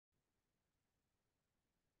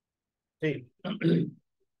See,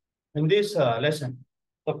 in this lesson,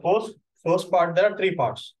 the first part, there are three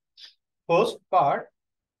parts. First part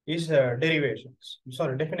is derivations.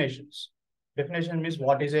 Sorry, definitions. Definition means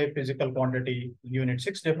what is a physical quantity unit.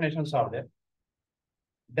 6 definitions are there.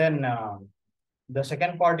 Then the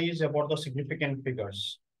second part is about the significant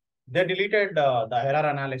figures. They deleted the error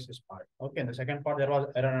analysis part. Okay, in the second part there was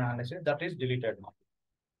error analysis that is deleted now.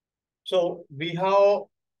 So we have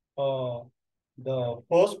the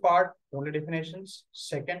first part only definitions.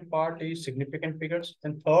 Second part is significant figures,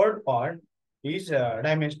 and third part is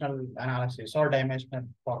dimensional analysis or dimensional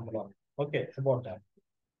formula. Okay, about that.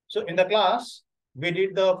 So in the class, we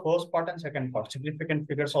did the first part and second part. Significant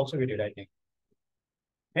figures also we did, I think.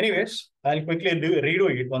 Anyways, I'll quickly redo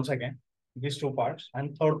it once again, these two parts,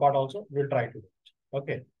 and third part also we'll try to do it.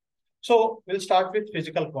 Okay. So we'll start with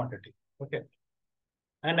physical quantity. Okay.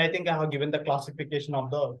 And I think I have given the classification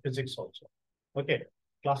of the physics also. Okay.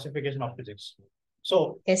 Classification of physics.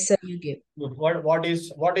 So yes, sir, you give. What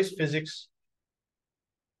is physics?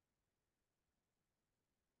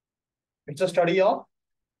 It's a study of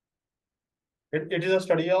it is a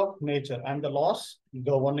study of nature and the laws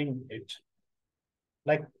governing it.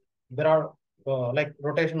 Like there are like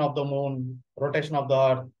rotation of the moon, rotation of the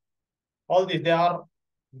earth, all these they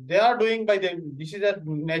are doing by this is a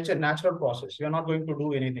natural process. You are not going to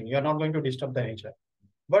do anything. You are not going to disturb the nature,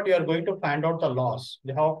 but you are going to find out the laws.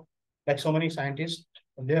 They have, like so many scientists,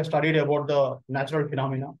 they have studied about the natural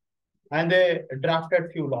phenomena and they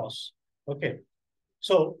drafted few laws. Okay.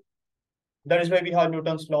 So that is why we have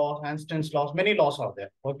Newton's law, Einstein's laws, many laws are there.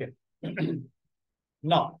 Okay.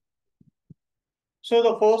 Now, so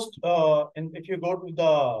the first, if you go to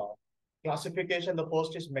the classification, the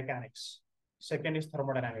first is mechanics, second is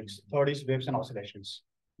thermodynamics, third is waves and oscillations.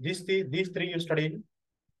 These three you study in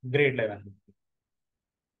grade 11.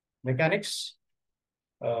 Mechanics,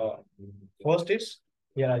 first is,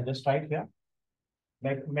 here I just write here,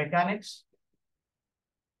 mechanics,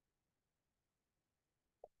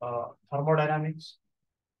 thermodynamics,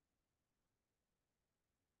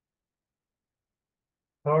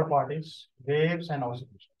 third part is waves and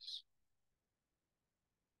oscillations.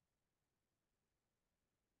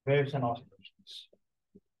 Waves and oscillations.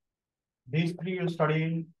 These three you study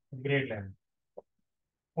in grade 11.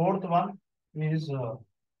 Fourth one is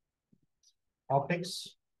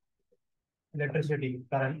optics, electricity,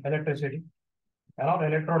 current, electricity, around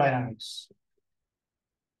electrodynamics.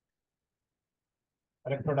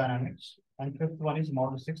 Electrodynamics. And fifth one is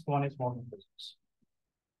modern, sixth one is modern physics.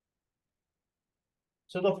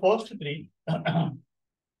 So the first three,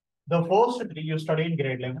 you study in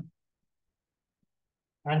grade 11.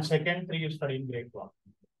 And second three you study in grade 12.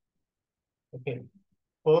 Okay.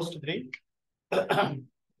 First three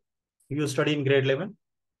you study in grade 11.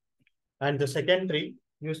 And the second three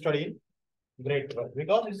you study in grade 12.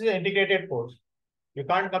 Because this is an integrated course. You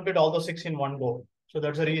can't complete all the 6 in one go. So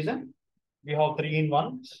that's the reason we have 3 in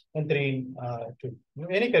 1 and 3 in 2.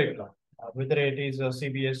 Any curriculum, whether it is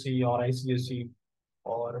CBSE or ICSE,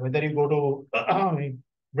 or whether you go to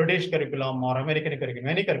British curriculum or American curriculum,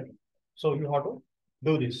 any curriculum. So you have to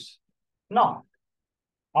do this. Now,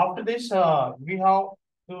 after this, we have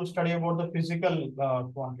to study about the physical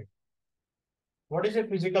quantity. What is a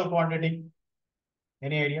physical quantity?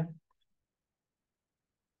 Any idea?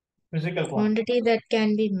 Physical Quantity that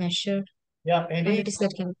can be measured. Yeah, any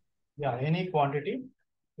quantity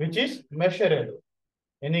which is measurable.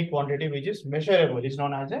 Any quantity which is measurable is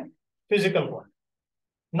known as a physical quantity.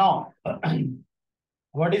 Now,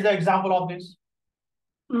 what is the example of this?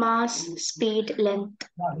 Mass, speed, length.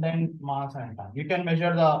 Length, mass, and time. You can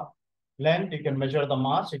measure the length, you can measure the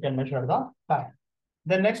mass, you can measure the time.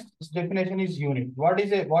 The next definition is unit. What is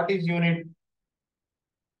unit?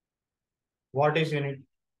 What is unit?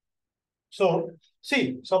 So,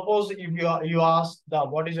 see, suppose if you ask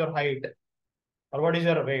what is your height or what is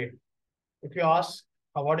your weight? If you ask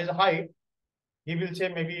what is the height, he will say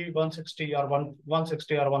maybe 160 or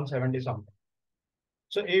 160 or 170 something.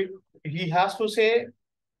 So if he has to say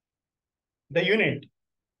the unit,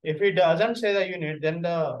 if he doesn't say the unit, then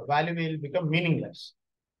the value will become meaningless.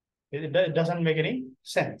 It doesn't make any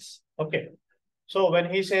sense. Okay. So when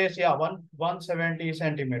he says, yeah, 170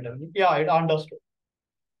 centimeter, yeah, it understood.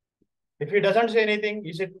 If he doesn't say anything,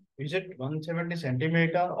 is it 170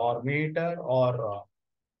 centimeter or meter or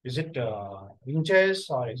is it inches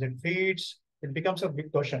or is it feet? It becomes a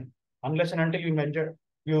big question unless and until you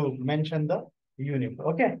mention the unit.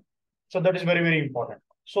 Okay. So that is very, very important.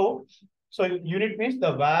 So unit means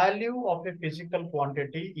the value of a physical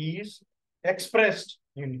quantity is expressed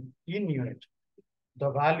in unit.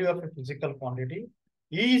 The value of a physical quantity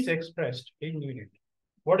is expressed in unit.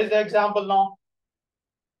 What is the example now?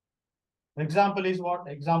 Example is what?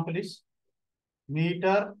 Example is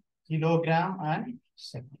meter, kilogram, and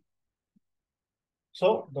second.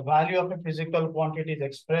 So the value of a physical quantity is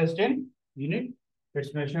expressed in unit.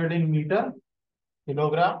 It's measured in meter,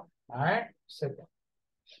 kilogram, and second.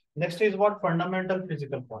 Next is what? Fundamental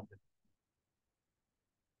physical quantity.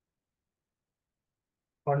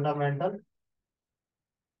 Fundamental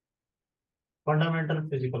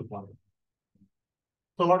physical quantity.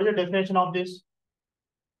 So what is the definition of this?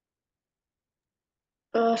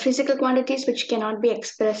 Physical quantities which cannot be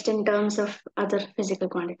expressed in terms of other physical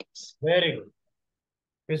quantities. Very good.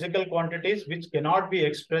 Physical quantities which cannot be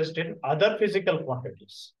expressed in other physical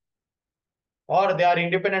quantities, or they are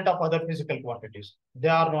independent of other physical quantities. They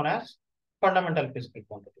are known as fundamental physical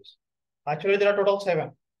quantities. Actually, there are total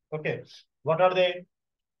 7. Okay. What are they?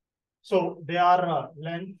 So they are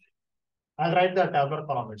length. I'll write the tabular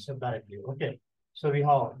column itself directly. Okay. So we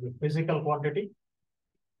have the physical quantity,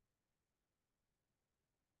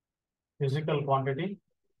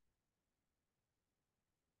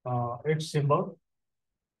 its symbol,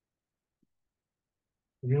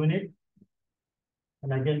 unit,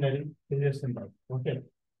 and again there is previous symbol. Okay.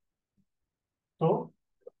 So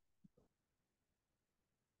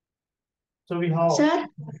we have. Sir,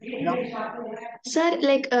 Yeah. sir,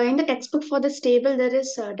 like in the textbook for this table, there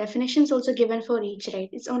is definitions also given for each, right?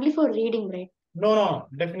 It's only for reading, right? No.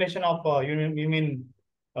 Definition of unit. You mean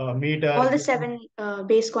meter? All the 7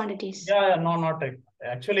 base quantities. Yeah. No, not right.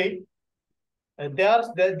 Actually,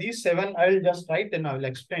 these 7. I will just write, then I will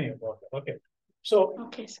explain you about it. Okay. So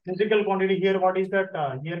Okay, sir. physical quantity here. What is that?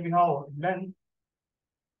 Here we have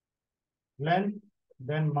length,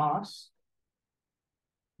 then mass,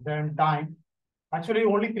 then time. Actually,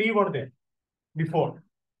 only 3 were there before.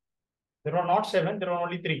 There were not 7. There were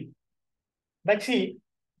only 3. Like see,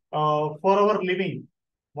 for our living,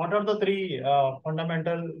 what are the 3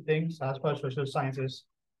 fundamental things as per social sciences?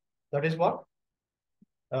 That is what?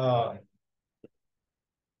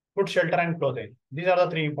 Food, shelter, and clothing. These are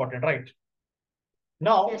the 3 important, right?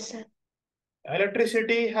 Now, Yes, sir.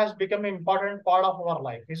 electricity has become an important part of our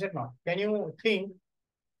life, is it not? Can you think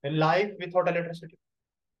a life without electricity?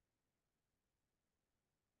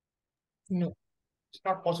 No. It's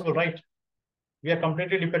not possible, right? We are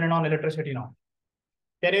completely dependent on electricity now.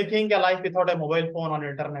 Can you think a life without a mobile phone or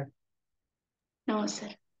internet? No, sir.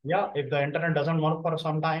 Yeah, if the internet doesn't work for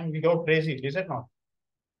some time, we go crazy, is it not?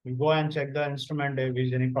 We go and check the instrument if there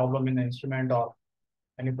is any problem in the instrument or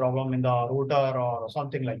any problem in the router or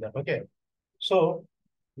something like that. Okay. So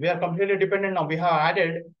we are completely dependent now. We have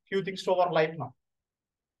added few things to our life now.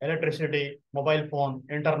 Electricity, mobile phone,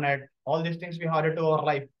 internet, all these things we have added to our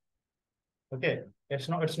life. Okay.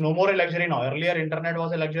 It's no more a luxury now. Earlier, internet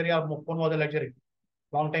was a luxury or phone was a luxury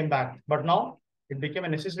long time back. But now it became a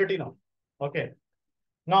necessity now. Okay.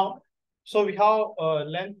 Now, so we have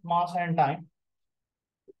length, mass, and time.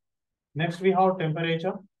 Next, we have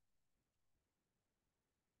temperature.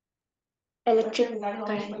 Electric current.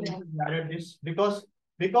 We added this because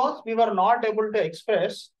we were not able to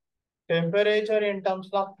express temperature in terms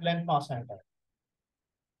of length, mass, and time.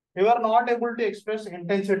 We were not able to express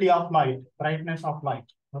intensity of light, brightness of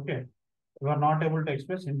light. Okay. We were not able to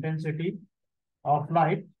express intensity of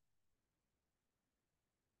light.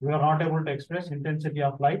 We are not able to express intensity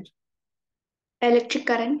of light. Electric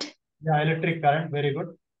current. Yeah, electric current, very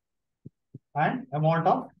good. And amount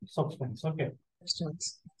of substance. Okay.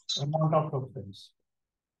 Amount of substance.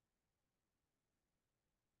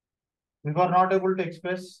 We were not able to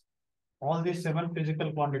express all these 7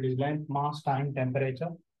 physical quantities: length, mass, time, temperature,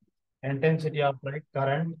 intensity of light,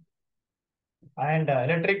 current, and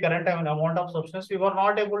electric current and amount of substance. We were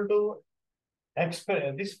not able to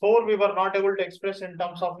express these 4. We were not able to express in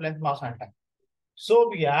terms of length, mass, and time. So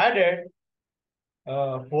we added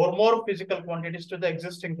 4 more physical quantities to the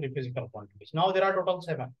existing 3 physical quantities. Now there are total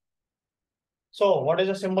 7. So what is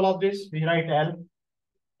the symbol of this? We write L,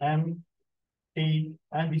 M, T,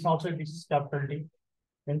 and this is capital T.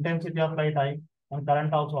 Intensity of light I, and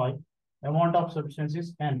current also I. Amount of substance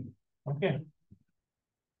is N. Okay.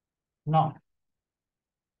 Now,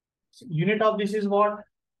 unit of this is what?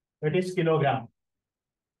 It is kilogram.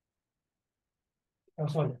 Oh,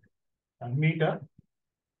 sorry, meter.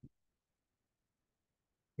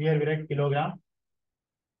 Here we write kilogram.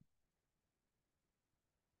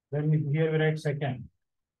 Then here we write second.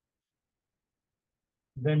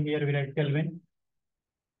 Then here we write Kelvin.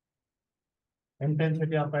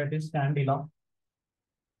 Intensity of light is candela.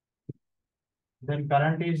 Then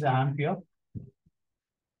current is ampere.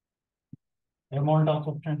 Amount of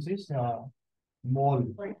substance is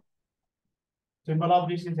mole. Symbol of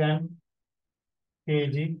this is M.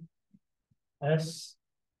 kg, S,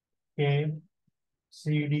 K,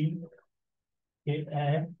 CD,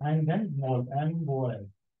 Ka, and then mole, and mole.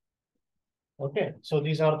 Okay, so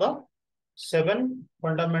these are the 7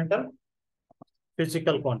 fundamental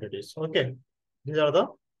physical quantities. Okay, these are the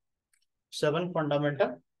 7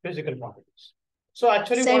 fundamental physical quantities. So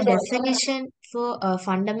actually, Sir, what definition for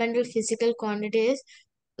fundamental physical quantities,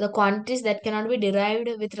 the quantities that cannot be derived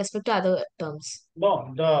with respect to other terms.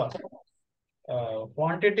 no, the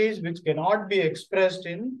quantities which cannot be expressed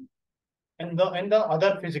in the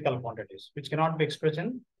other physical quantities, which cannot be expressed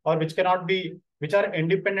in, or which are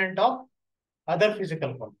independent of other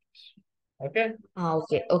physical quantities. Okay,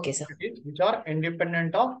 Okay, sir. which are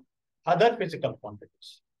independent of other physical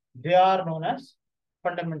quantities. They are known as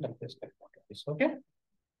fundamental physical quantities. Okay.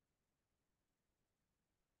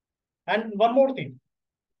 And one more thing.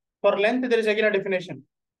 For length, there is again a definition.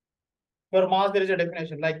 For mass, there is a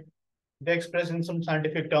definition. Like they express in some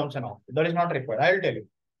scientific terms and all. That is not required. I will tell you.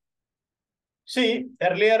 See,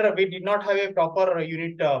 earlier we did not have a proper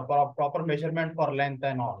unit, proper measurement for length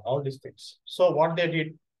and all these things. So what they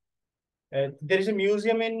did, there is a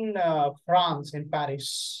museum in France, in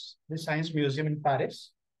Paris, the Science Museum in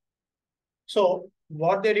Paris. So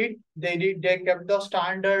what they kept the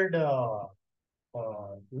standard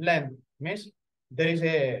length. Means there is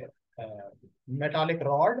a metallic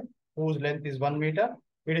rod whose length is 1 meter.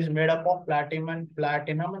 It is made up of platinum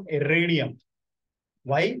and iridium.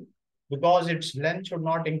 Why? Because its length should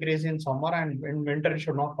not increase in summer and in winter it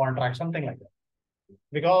should not contract, something like that.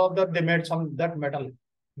 Because of that, they made that metal.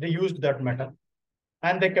 They used that metal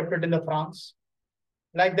and they kept it in the France.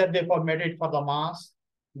 Like that, they made it for the mass.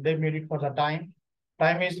 They made it for the time.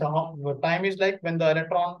 Time is like when the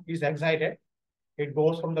electron is excited, it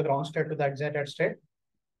goes from the ground state to the excited state.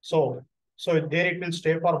 So there it will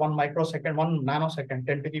stay for 1 microsecond, 1 nanosecond,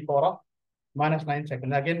 10 to the power of -9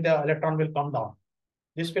 seconds. Again, the electron will come down.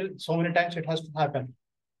 This will, so many times it has to happen.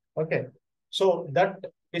 Okay. So that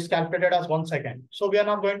is calculated as 1 second. So we are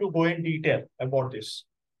not going to go in detail about this.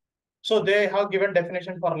 So they have given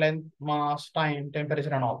definition for length, mass, time,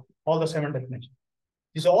 temperature, and all the 7 definitions.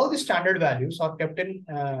 All the standard values are kept in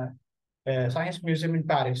Science Museum in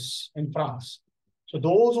Paris, in France. So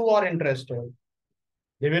those who are interested,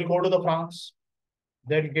 they will go to the France.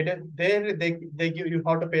 They'll get it. They give, you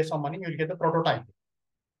have to pay some money. You'll get the prototype.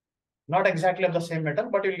 Not exactly of the same metal,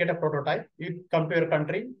 but you'll get a prototype. You come to your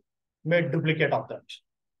country, make duplicate of that.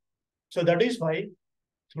 So that is why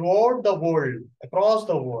throughout the world, across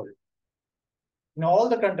the world, in all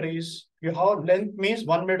the countries, you have length means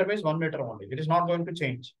 1 meter only. It is not going to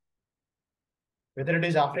change. Whether it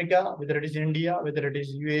is Africa, whether it is India, whether it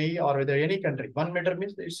is UAE, or whether any country, 1 meter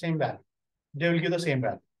means the same value. They will give the same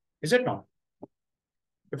value. Is it not?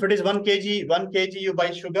 If it is 1 kg you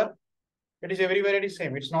buy sugar, it is everywhere it is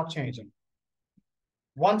same. It's not changing.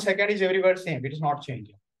 1 second is everywhere same. It is not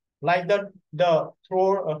changing. Like that,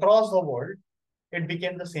 across the world, it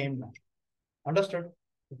became the same now. Understood?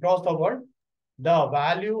 Across the world, the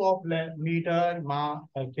value of meter,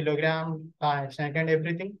 kilogram, second,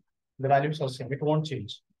 everything, the values are same. It won't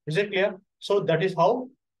change. Is it clear? So that is how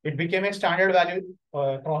it became a standard value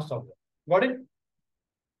across the world. Got it?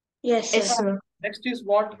 Yes, Yes, sir. sir. Next is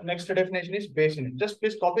what? Next definition is base unit. Just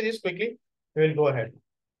please copy this quickly. We will go ahead.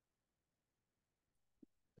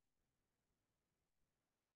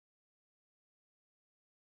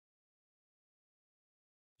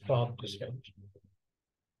 Stop this guy.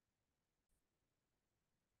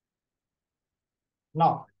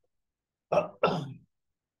 Now,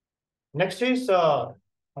 next is a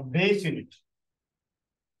base unit.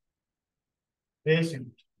 Base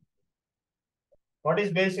unit. What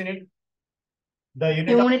is base unit? The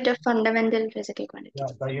Unit of fundamental physical quantity. Yeah,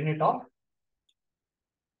 the unit of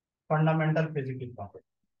fundamental physical quantity.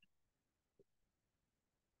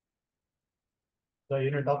 The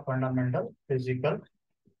unit of fundamental physical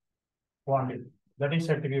quantity. That is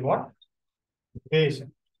said to be what? Base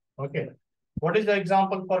unit. Okay. What is the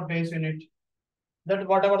example for base unit? That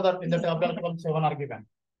whatever that in the table 7 are given.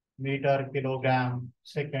 Meter, kilogram,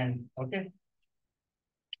 second. Okay.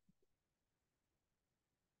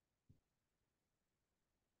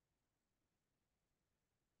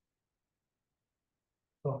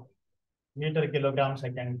 So meter, kilogram,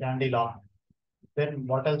 second, candela. Then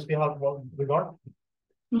what else we have? We got?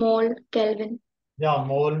 Mole, Kelvin. Yeah,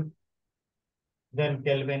 mole, then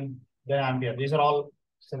Kelvin, then ampere. These are all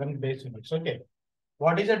 7 base units. Okay.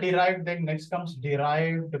 What is a derived? Then next comes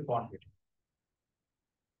derived quantity.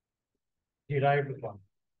 Derived quantity.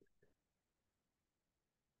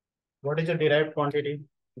 What is a derived quantity?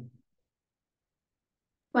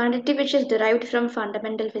 Quantity which is derived from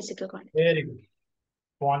fundamental physical quantity. Very good.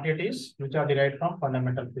 quantities which are derived from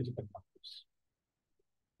fundamental physical quantities.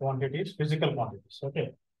 Quantities, physical quantities, okay,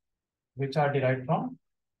 which are derived from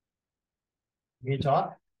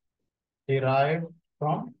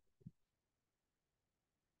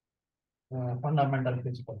fundamental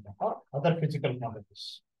physical or other physical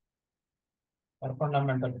quantities or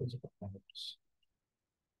fundamental physical quantities.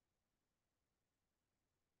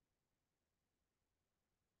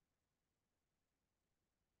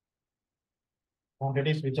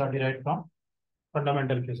 Quantities which are derived from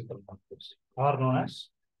fundamental physical quantities are known as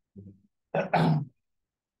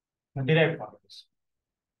derived quantities.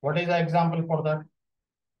 What is the example for that?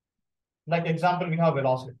 Like example, we have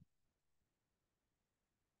velocity.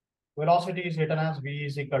 Velocity is written as v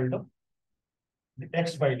is equal to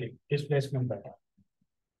x by t, displacement by time.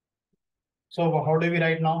 So how do we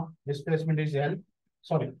write now? Displacement is L.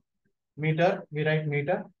 Sorry, meter. We write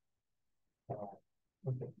meter.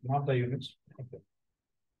 Okay, not the units. Okay.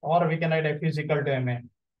 Or we can write F is equal to ma,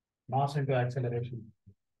 mass into acceleration.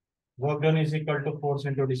 Work done is equal to force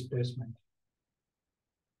into displacement.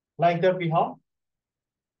 Like that we have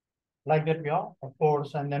a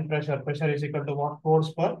force and then pressure. Pressure is equal to what?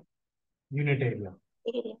 Force per unit area.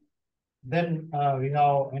 Then we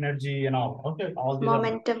have energy and all. Okay, all these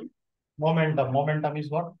Momentum. Momentum is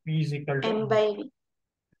what? P is equal to M by V.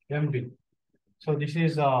 mv. So this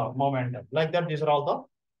is momentum. Like that, these are all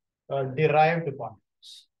the derived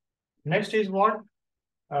quantities. Next is what?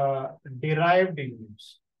 Derived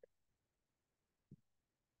units.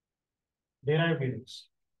 Derived units.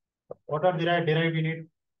 What are derived unit?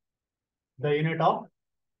 The unit of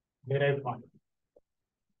derived quantity.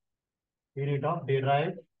 Unit of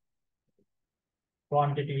derived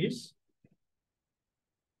quantity is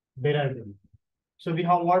derived unit. So we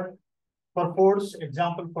have what? For force,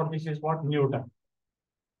 example for this is what? Newton.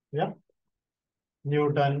 Yeah.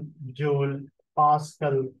 Newton, Joule,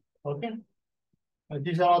 Pascal. Okay.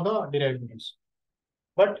 These are the derived units.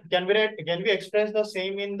 But can we express the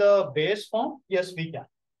same in the base form? Yes, we can.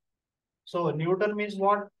 So Newton means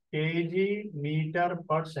what? Kg meter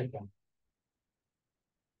per second.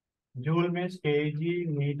 Joule means kg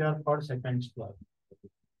meter per second square.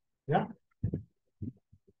 Yeah.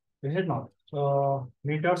 Is it not? So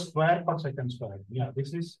meter square per second square. Yeah,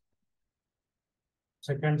 this is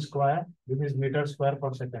second square. This is meter square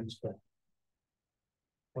per second square.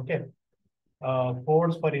 Okay.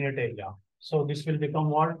 Force per unit area. So this will become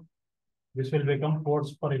what? This will become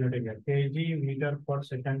force per unit area. Kg meter per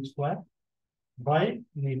second square by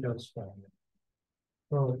meter square.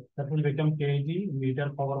 So that will become kg meter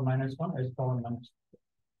power minus 1 s power minus 2.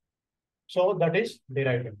 So that is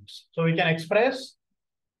derived units. So we can express,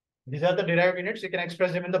 these are the derived units, you can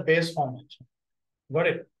express them in the base form. Got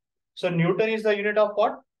it? So Newton is the unit of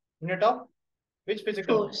what? Unit of which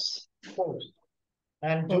physical? Force. Force.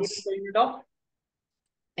 And Joule is the unit of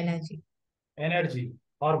Energy. Energy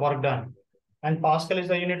or work done. And Pascal is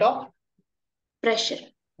the unit of Pressure.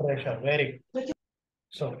 pressure. Very good.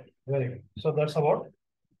 So very good. So that's about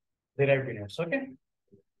derived units. Okay.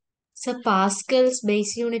 So Pascal's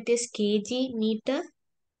base unit is kg meter.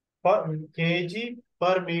 Per kg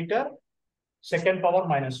per meter second power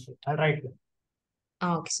minus 2. I'll write it.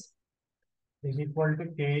 Okay, sir. Is equal to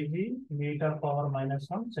kg meter power minus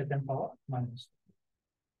 1 second power minus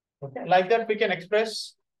 2. Okay. Like that we can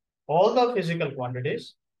express all the physical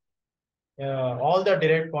quantities, all the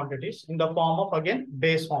derived quantities in the form of again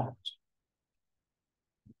base form.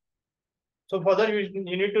 So further you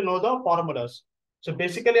need to know the formulas. So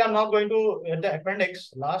basically I'm not going to, at the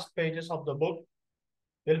appendix, last pages of the book,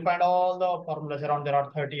 you'll find all the formulas around, there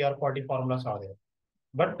are 30 or 40 formulas are there.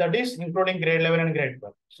 But that is including grade 11 and grade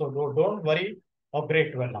 12. So don't worry of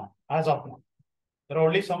grade 12 now, as of now. There are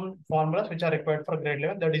only some formulas which are required for grade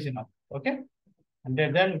 11, that is enough. Okay. And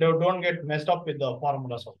then don't get messed up with the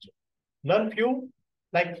formulas also. Learn few,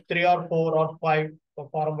 like 3 or 4 or 5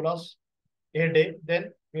 formulas a day,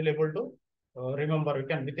 then you'll able to remember. You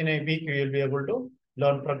can, within a week you will be able to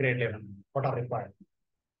learn for grade 11 what are required.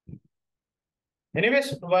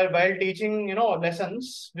 Anyways, while teaching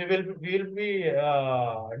lessons, we will be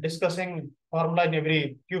discussing formula in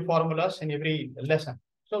every few formulas in every lesson.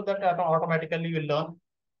 So that automatically you will learn.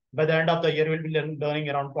 By the end of the year, we'll be learning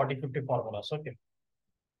around 40-50 formulas. Okay.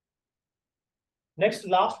 Next,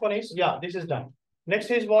 last one is, yeah, this is done.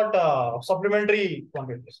 Next is what? Supplementary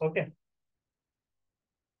quantities. Okay.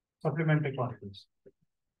 Supplementary quantities.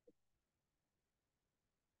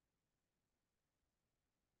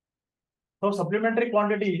 So supplementary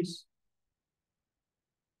quantities.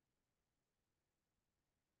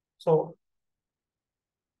 So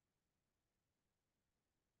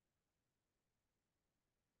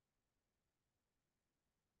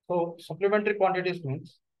So supplementary quantities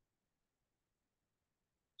means,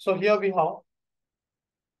 so here we have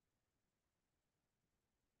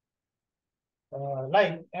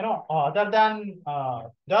other than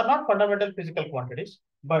they are not fundamental physical quantities,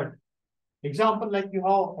 but example like you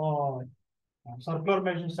have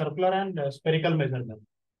circular and spherical measurement.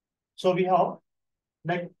 So we have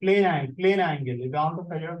like plane angle. If you want to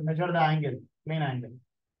measure the angle, plane angle.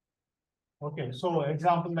 Okay, so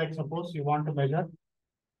example like suppose you want to measure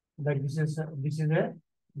like this is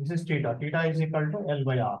theta. Theta is equal to L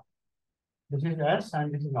by R. This is S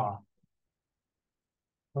and this is R.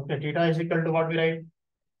 Okay, theta is equal to what we write?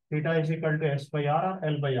 Theta is equal to S by R or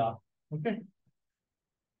L by R. Okay.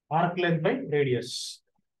 Arc length by radius.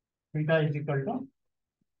 Theta is equal to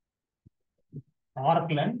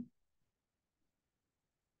arc length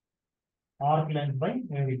by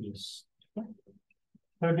radius. Okay.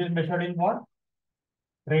 So it is measured in what?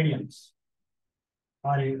 Radians.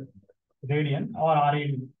 Radian or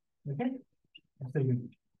RAD. Okay. That's the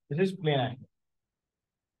unit. This is plane angle.